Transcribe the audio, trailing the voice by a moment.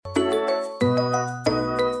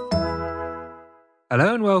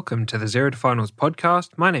Hello and welcome to the Zero to Finals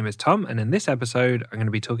podcast. My name is Tom, and in this episode, I'm going to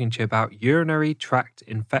be talking to you about urinary tract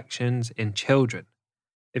infections in children.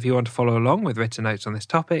 If you want to follow along with written notes on this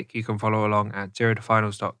topic, you can follow along at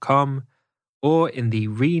zerotofinals.com or in the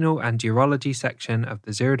renal and urology section of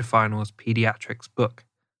the Zero to Finals pediatrics book.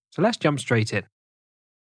 So let's jump straight in.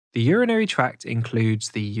 The urinary tract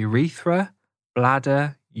includes the urethra,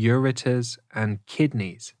 bladder, ureters, and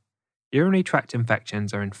kidneys. Urinary tract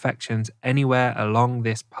infections are infections anywhere along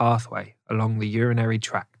this pathway, along the urinary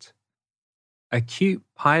tract. Acute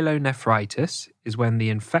pyelonephritis is when the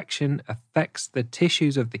infection affects the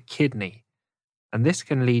tissues of the kidney, and this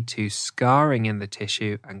can lead to scarring in the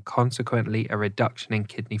tissue and consequently a reduction in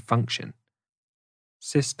kidney function.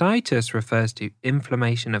 Cystitis refers to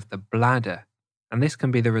inflammation of the bladder, and this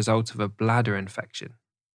can be the result of a bladder infection.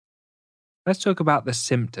 Let's talk about the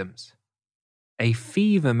symptoms. A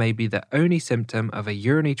fever may be the only symptom of a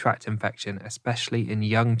urinary tract infection, especially in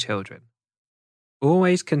young children.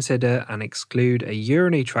 Always consider and exclude a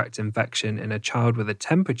urinary tract infection in a child with a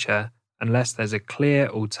temperature unless there's a clear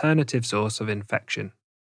alternative source of infection.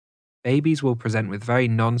 Babies will present with very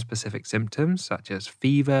non-specific symptoms such as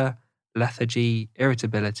fever, lethargy,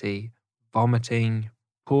 irritability, vomiting,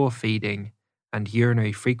 poor feeding, and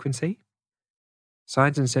urinary frequency.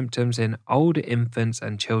 Signs and symptoms in older infants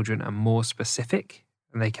and children are more specific,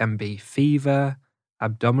 and they can be fever,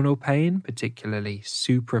 abdominal pain, particularly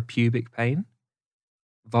suprapubic pain,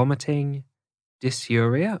 vomiting,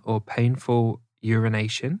 dysuria or painful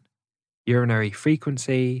urination, urinary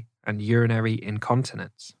frequency, and urinary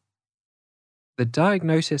incontinence. The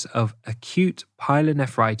diagnosis of acute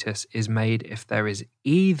pyelonephritis is made if there is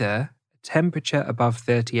either a temperature above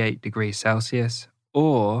 38 degrees Celsius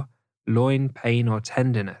or loin pain or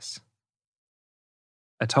tenderness.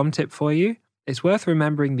 A Tom tip for you, it's worth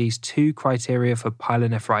remembering these two criteria for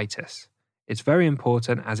pyelonephritis. It's very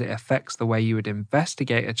important as it affects the way you would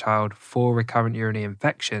investigate a child for recurrent urinary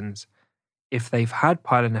infections if they've had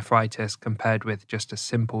pyelonephritis compared with just a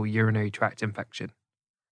simple urinary tract infection.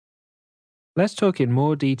 Let's talk in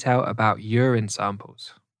more detail about urine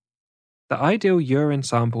samples. The ideal urine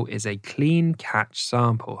sample is a clean catch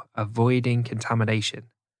sample, avoiding contamination.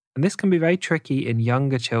 And this can be very tricky in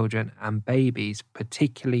younger children and babies,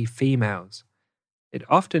 particularly females. It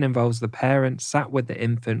often involves the parent sat with the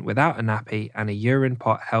infant without a nappy and a urine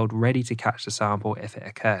pot held ready to catch the sample if it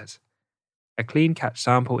occurs. A clean catch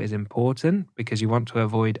sample is important because you want to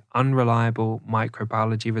avoid unreliable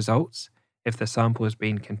microbiology results if the sample has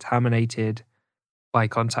been contaminated by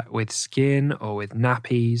contact with skin or with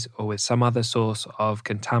nappies or with some other source of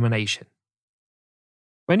contamination.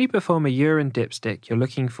 When you perform a urine dipstick, you're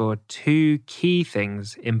looking for two key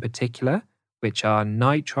things in particular, which are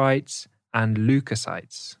nitrites and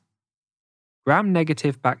leukocytes.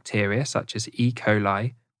 Gram-negative bacteria, such as E.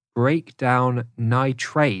 coli, break down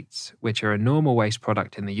nitrates, which are a normal waste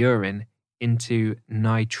product in the urine, into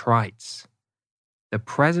nitrites. The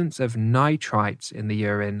presence of nitrites in the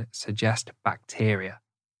urine suggests bacteria.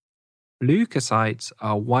 Leukocytes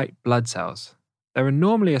are white blood cells. There are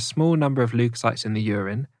normally a small number of leukocytes in the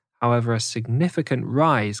urine, however, a significant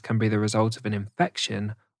rise can be the result of an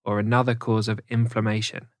infection or another cause of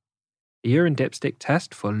inflammation. The urine dipstick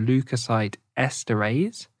test for leukocyte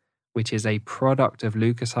esterase, which is a product of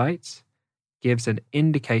leukocytes, gives an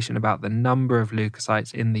indication about the number of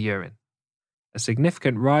leukocytes in the urine. A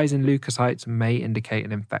significant rise in leukocytes may indicate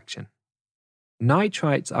an infection.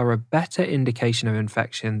 Nitrites are a better indication of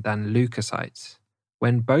infection than leukocytes.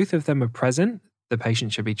 When both of them are present, the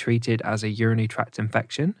patient should be treated as a urinary tract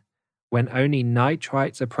infection. When only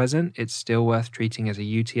nitrites are present, it's still worth treating as a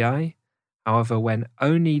UTI. However, when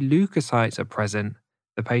only leukocytes are present,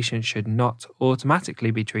 the patient should not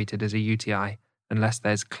automatically be treated as a UTI unless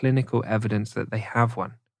there's clinical evidence that they have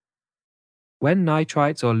one. When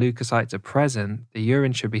nitrites or leukocytes are present, the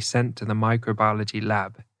urine should be sent to the microbiology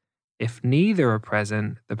lab. If neither are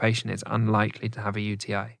present, the patient is unlikely to have a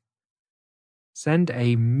UTI. Send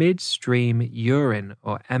a midstream urine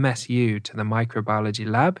or MSU to the microbiology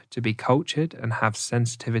lab to be cultured and have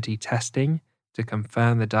sensitivity testing to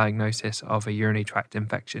confirm the diagnosis of a urinary tract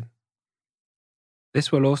infection.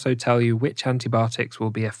 This will also tell you which antibiotics will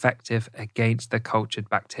be effective against the cultured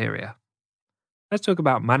bacteria. Let's talk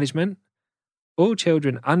about management. All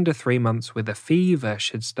children under 3 months with a fever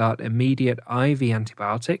should start immediate IV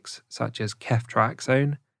antibiotics such as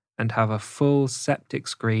ceftriaxone and have a full septic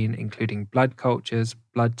screen including blood cultures,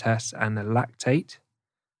 blood tests and a lactate.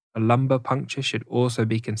 A lumbar puncture should also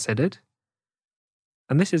be considered.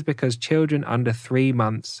 And this is because children under 3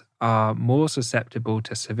 months are more susceptible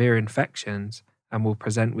to severe infections and will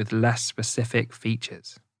present with less specific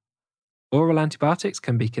features. Oral antibiotics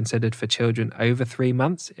can be considered for children over 3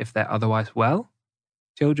 months if they're otherwise well.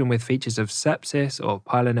 Children with features of sepsis or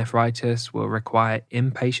pyelonephritis will require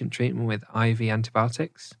inpatient treatment with IV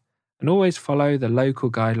antibiotics. And always follow the local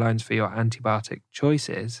guidelines for your antibiotic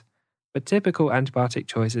choices. But typical antibiotic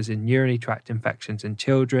choices in urinary tract infections in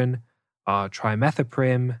children are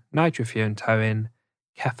trimethoprim, nitrofurantoin,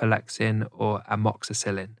 cefalexin, or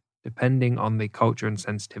amoxicillin, depending on the culture and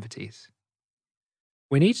sensitivities.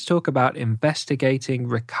 We need to talk about investigating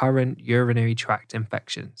recurrent urinary tract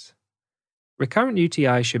infections. Recurrent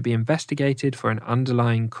UTI should be investigated for an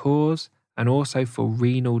underlying cause and also for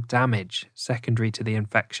renal damage secondary to the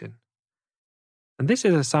infection. And this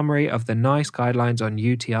is a summary of the NICE guidelines on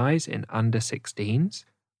UTIs in under 16s.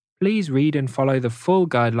 Please read and follow the full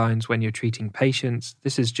guidelines when you're treating patients.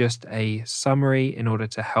 This is just a summary in order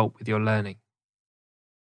to help with your learning.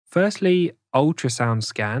 Firstly, ultrasound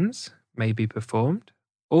scans may be performed.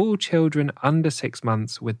 All children under 6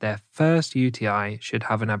 months with their first UTI should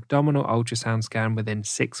have an abdominal ultrasound scan within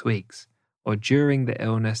 6 weeks, or during the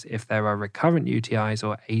illness if there are recurrent UTIs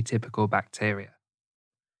or atypical bacteria.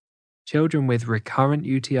 Children with recurrent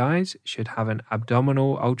UTIs should have an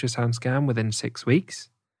abdominal ultrasound scan within 6 weeks,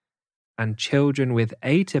 and children with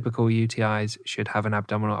atypical UTIs should have an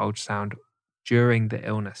abdominal ultrasound during the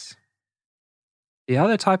illness. The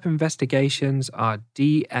other type of investigations are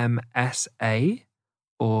DMSA,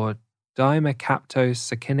 or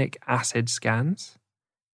dimecaptosuccinic acid scans,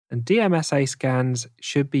 and DMSA scans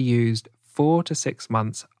should be used 4 to 6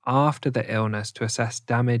 months after the illness to assess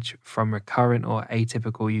damage from recurrent or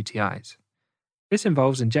atypical UTIs. This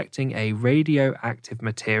involves injecting a radioactive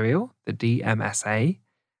material, the DMSA,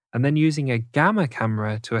 and then using a gamma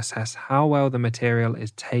camera to assess how well the material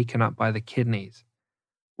is taken up by the kidneys.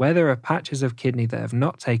 Where there are patches of kidney that have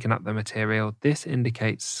not taken up the material, this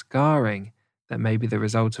indicates scarring that may be the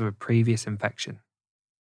result of a previous infection.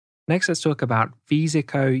 Next, let's talk about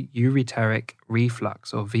vesicoureteric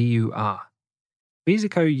reflux, or VUR.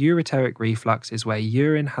 Vesicoureteric reflux is where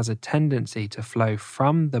urine has a tendency to flow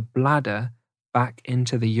from the bladder back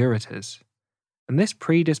into the ureters, and this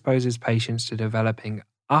predisposes patients to developing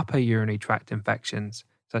upper urinary tract infections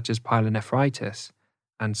such as pyelonephritis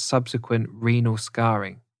and subsequent renal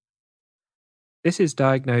scarring. This is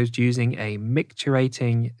diagnosed using a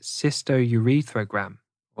micturating cystourethrogram,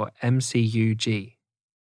 or MCUG.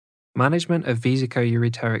 Management of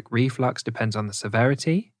vesicoureteric reflux depends on the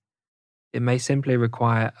severity. It may simply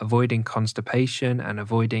require avoiding constipation and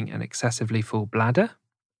avoiding an excessively full bladder.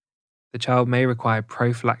 The child may require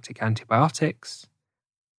prophylactic antibiotics,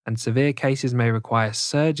 and severe cases may require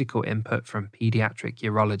surgical input from pediatric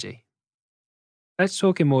urology. Let's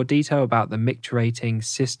talk in more detail about the micturating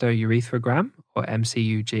cystourethrogram, or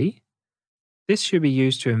MCUG. This should be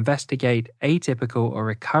used to investigate atypical or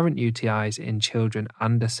recurrent UTIs in children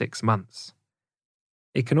under 6 months.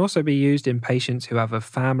 It can also be used in patients who have a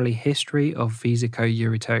family history of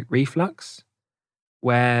vesicoureteric reflux,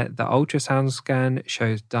 where the ultrasound scan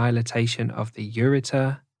shows dilatation of the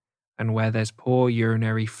ureter and where there's poor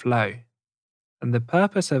urinary flow. And the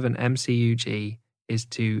purpose of an MCUG is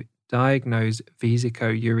to diagnose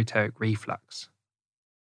vesicoureteric reflux.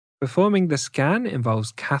 Performing the scan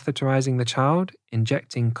involves catheterizing the child,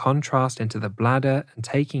 injecting contrast into the bladder, and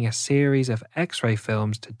taking a series of X-ray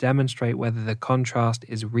films to demonstrate whether the contrast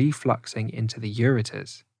is refluxing into the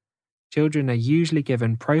ureters. Children are usually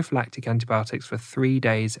given prophylactic antibiotics for 3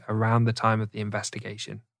 days around the time of the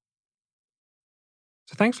investigation.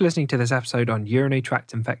 So thanks for listening to this episode on urinary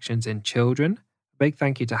tract infections in children. A big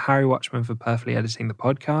thank you to Harry Watchman for perfectly editing the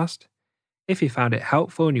podcast. If you found it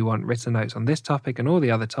helpful and you want written notes on this topic and all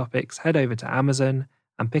the other topics, head over to Amazon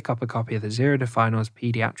and pick up a copy of the Zero to Finals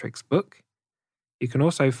Pediatrics book. You can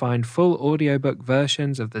also find full audiobook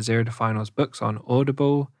versions of the Zero to Finals books on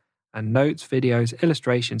Audible, and notes, videos,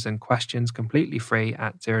 illustrations, and questions completely free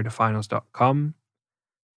at zerotofinals.com.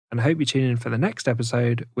 And I hope you tune in for the next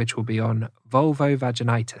episode, which will be on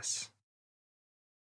vulvovaginitis.